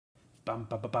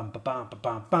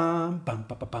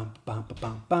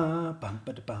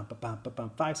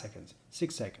5 seconds,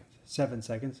 6 seconds, 7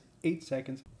 seconds, 8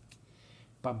 seconds.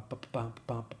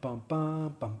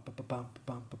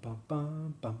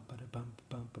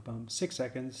 6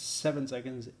 seconds, 7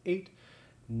 seconds, 8,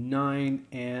 9,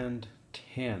 and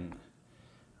 10.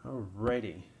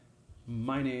 Alrighty.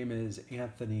 My name is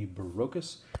Anthony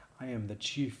Barocas. I am the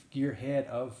Chief Gearhead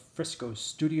of Frisco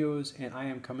Studios, and I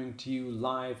am coming to you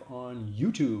live on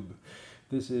YouTube.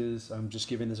 I'm just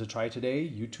giving this a try today,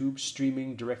 YouTube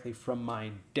streaming directly from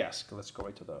my desk. Let's go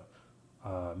right to the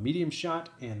medium shot,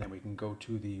 and then we can go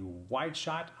to the wide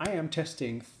shot. I am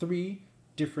testing 3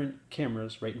 different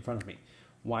cameras right in front of me.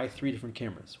 Why 3 different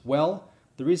cameras? Well,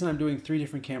 the reason I'm doing 3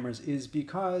 different cameras is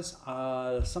because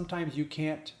sometimes you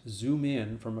can't zoom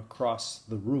in from across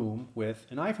the room with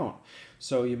an iPhone.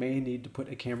 So you may need to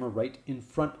put a camera right in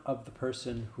front of the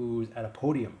person who's at a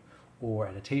podium or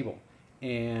at a table.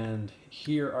 And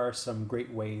here are some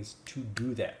great ways to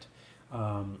do that.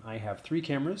 I have 3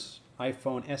 cameras,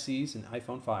 iPhone SEs and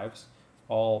iPhone 5s,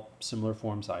 all similar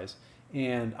form size.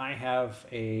 And I have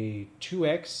a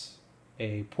 2X,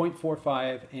 a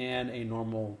 0.45, and a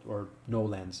normal or no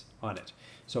lens on it.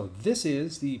 So this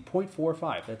is the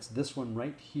 0.45, that's this one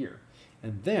right here.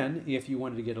 And then if you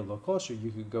wanted to get a little closer, you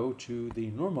could go to the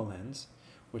normal lens,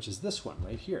 which is this one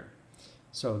right here.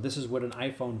 So this is what an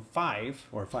iPhone 5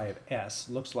 or 5S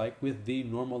looks like with the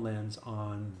normal lens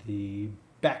on the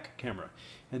back camera.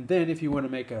 And then if you want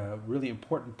to make a really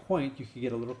important point, you can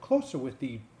get a little closer with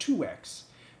the 2X.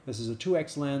 This is a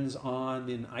 2X lens on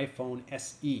an iPhone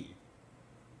SE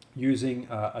using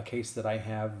a case that I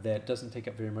have that doesn't take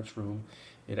up very much room.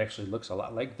 It actually looks a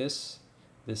lot like this.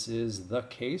 This is the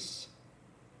case,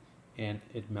 and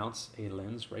it mounts a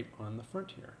lens right on the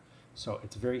front here. So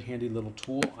it's a very handy little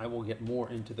tool. I will get more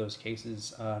into those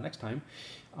cases next time.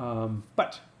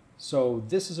 So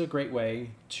this is a great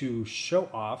way to show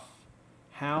off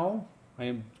how I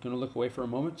am going to look away for a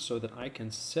moment so that I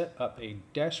can set up a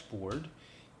dashboard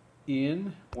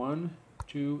in 1,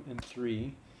 2, and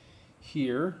 3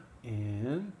 here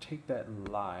and take that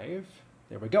live.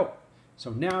 There we go.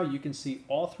 So now you can see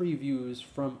all 3 views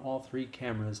from all 3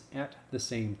 cameras at the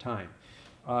same time.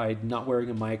 I'm not wearing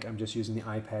a mic, I'm just using the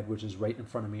iPad, which is right in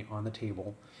front of me on the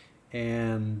table.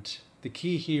 And the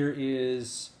key here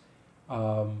is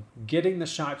getting the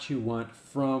shot you want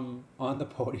from on the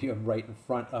podium right in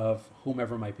front of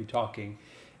whomever might be talking,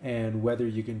 and whether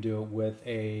you can do it with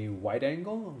a wide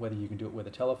angle, whether you can do it with a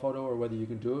telephoto, or whether you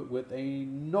can do it with a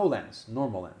no lens,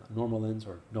 normal lens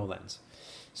or no lens.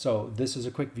 So this is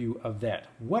a quick view of that.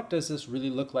 What does this really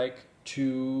look like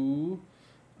to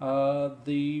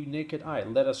the naked eye?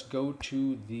 Let us go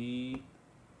to the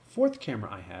 4th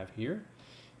camera I have here,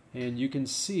 and you can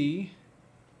see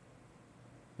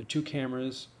the 2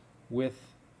 cameras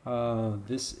with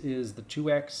this is the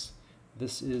 2X,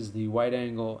 this is the wide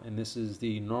angle, and this is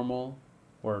the normal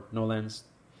or no lens,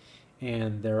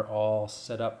 and they're all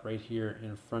set up right here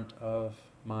in front of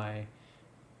my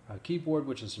keyboard,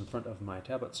 which is in front of my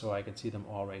tablet, so I can see them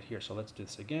all right here. So let's do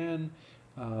this again.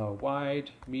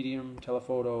 Wide, medium,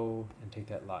 telephoto, and take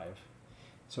that live.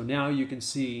 So now you can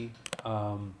see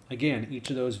again each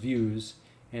of those views,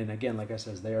 and again, like I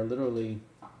said, they are literally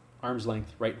arm's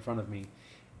length right in front of me.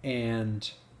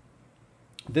 And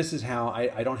this is how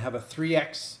I don't have a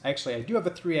 3X. Actually, I do have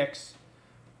a 3X.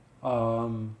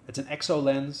 It's an XO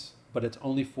lens, but it's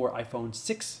only for iPhone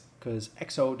 6 because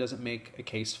XO doesn't make a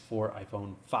case for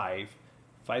iPhone 5,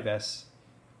 5S,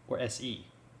 or SE.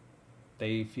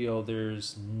 They feel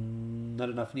there's not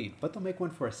enough need, but they'll make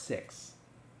one for a 6.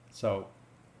 So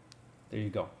there you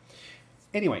go.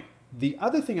 Anyway, the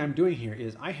other thing I'm doing here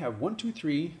is I have 1, 2,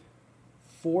 3,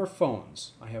 4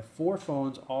 phones. I have 4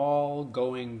 phones all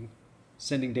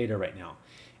sending data right now.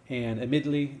 And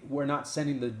admittedly, we're not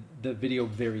sending the video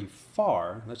very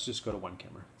far. Let's just go to 1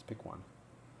 camera. Let's pick 1.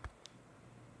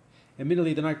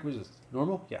 Admittedly, they're not, what is this,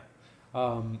 normal? Yeah.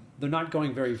 They're not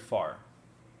going very far.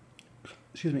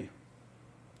 Excuse me.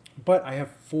 But I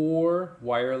have 4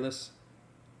 wireless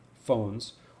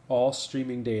phones all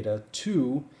streaming data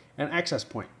to an access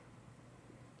point.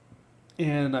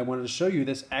 And I wanted to show you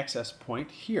this access point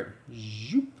here.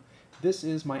 Zoop. This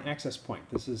is my access point.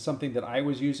 This is something that I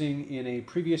was using in a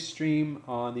previous stream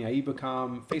on the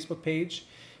iOgrapher Facebook page.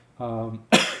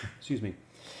 Excuse me.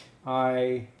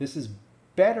 This is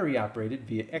battery operated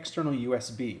via external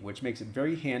USB, which makes it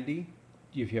very handy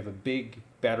if you have a big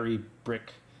battery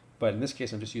brick. But in this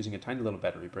case, I'm just using a tiny little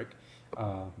battery brick.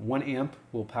 1 amp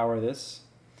will power this.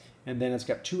 And then it's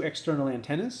got 2 external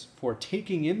antennas for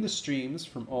taking in the streams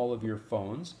from all of your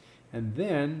phones. And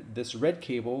then this red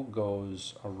cable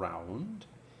goes around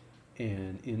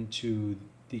and into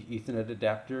the Ethernet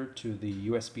adapter to the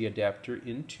USB adapter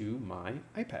into my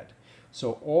iPad.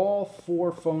 So all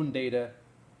 4 phone data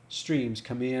streams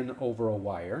come in over a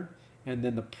wire, and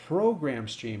then the program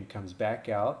stream comes back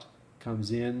out,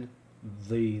 comes in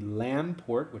the LAN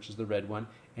port, which is the red one,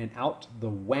 and out the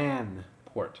WAN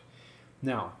port.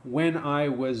 Now, when I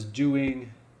was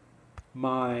doing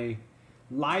my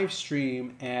live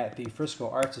stream at the Frisco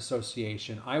Arts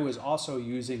Association, I was also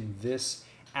using this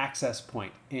access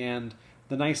point. And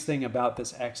the nice thing about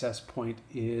this access point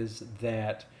is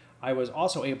that I was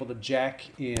also able to jack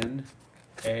in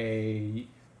a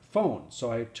phone.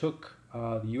 So I took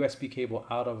the USB cable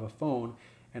out of a phone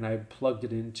and I plugged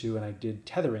it into, and I did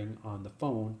tethering on the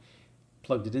phone,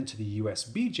 plugged it into the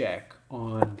USB jack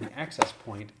on the access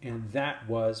point, and that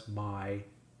was my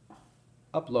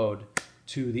upload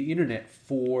to the internet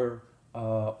for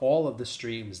all of the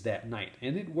streams that night,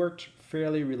 and it worked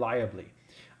fairly reliably.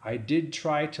 I did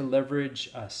try to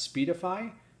leverage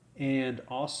Speedify and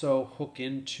also hook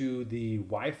into the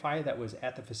Wi-Fi that was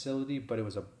at the facility, but it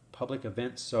was a public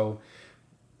event, so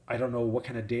I don't know what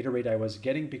kind of data rate I was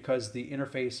getting because the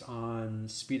interface on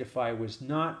Speedify was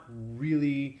not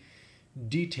really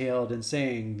detailed in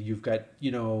saying you've got,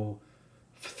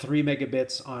 3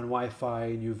 megabits on Wi-Fi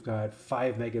and you've got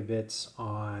 5 megabits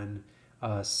on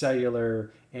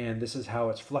cellular, and this is how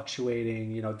it's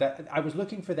fluctuating. That I was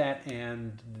looking for that,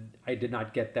 and I did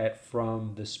not get that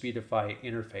from the Speedify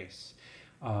interface.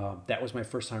 That was my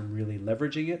first time really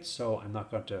leveraging it, so I'm not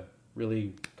going to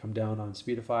really come down on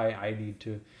Speedify. I need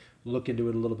to look into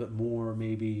it a little bit more,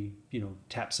 maybe,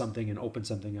 tap something and open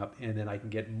something up, and then I can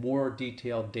get more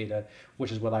detailed data,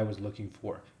 which is what I was looking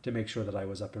for to make sure that I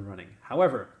was up and running.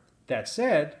 However, that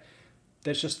said,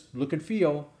 that's just look and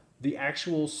feel. The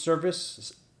actual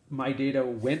service, my data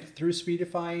went through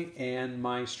Speedify and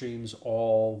my streams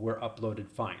all were uploaded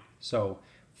fine. So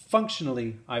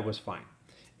functionally, I was fine.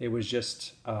 It was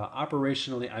just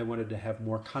operationally, I wanted to have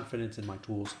more confidence in my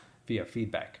tools via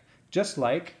feedback. Just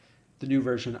like the new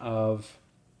version of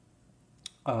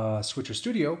Switcher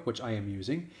Studio, which I am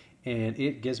using, and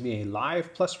it gives me a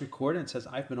live plus record and says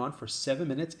I've been on for 7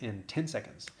 minutes and 10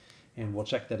 seconds. And we'll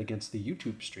check that against the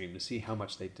YouTube stream to see how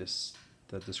much the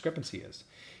discrepancy is.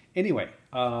 Anyway,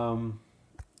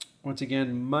 once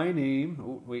again, my name,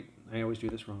 oh wait, I always do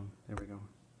this wrong. There we go.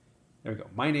 There we go.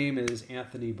 My name is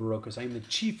Anthony Barocas. I'm the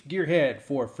chief gearhead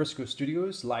for Frisco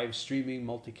Studios, live streaming,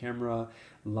 multi-camera,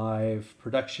 live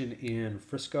production in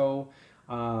Frisco.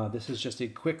 This is just a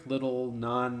quick little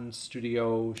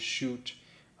non-studio shoot.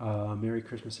 Merry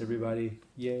Christmas, everybody.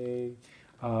 Yay.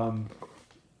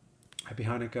 Happy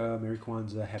Hanukkah, Merry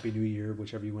Kwanzaa, Happy New Year,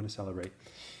 whichever you want to celebrate.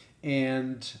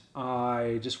 And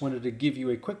I just wanted to give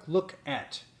you a quick look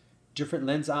at different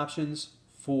lens options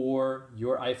for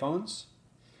your iPhones.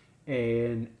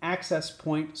 An access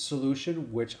point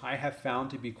solution, which I have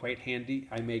found to be quite handy.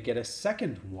 I may get a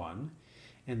second one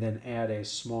and then add a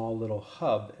small little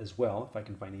hub as well, if I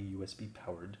can find a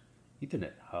USB-powered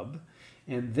Ethernet hub.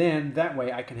 And then that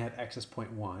way I can have access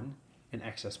point 1 and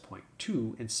access point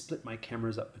 2 and split my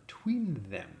cameras up between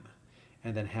them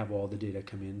and then have all the data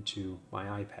come into my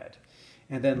iPad.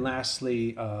 And then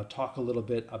lastly, talk a little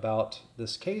bit about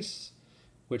this case,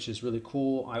 which is really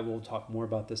cool. I will talk more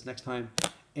about this next time.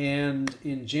 And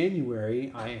in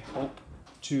January, I hope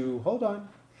to,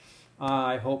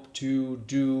 I hope to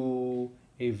do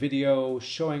a video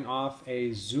showing off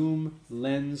a zoom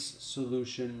lens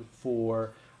solution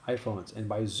for iPhones. And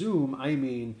by zoom, I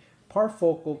mean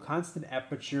parfocal, constant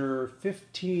aperture,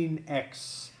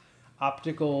 15x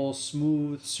optical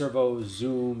smooth servo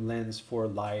zoom lens for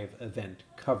live event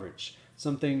coverage.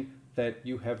 Something that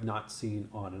you have not seen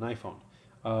on an iPhone.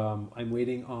 I'm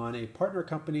waiting on a partner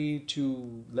company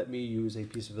to let me use a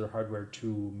piece of their hardware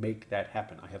to make that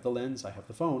happen. I have the lens, I have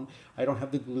the phone, I don't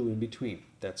have the glue in between.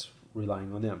 That's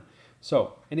relying on them.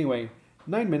 So anyway,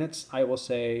 9 minutes, I will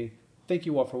say thank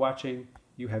you all for watching.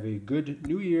 You have a good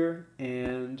new year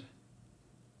and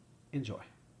enjoy.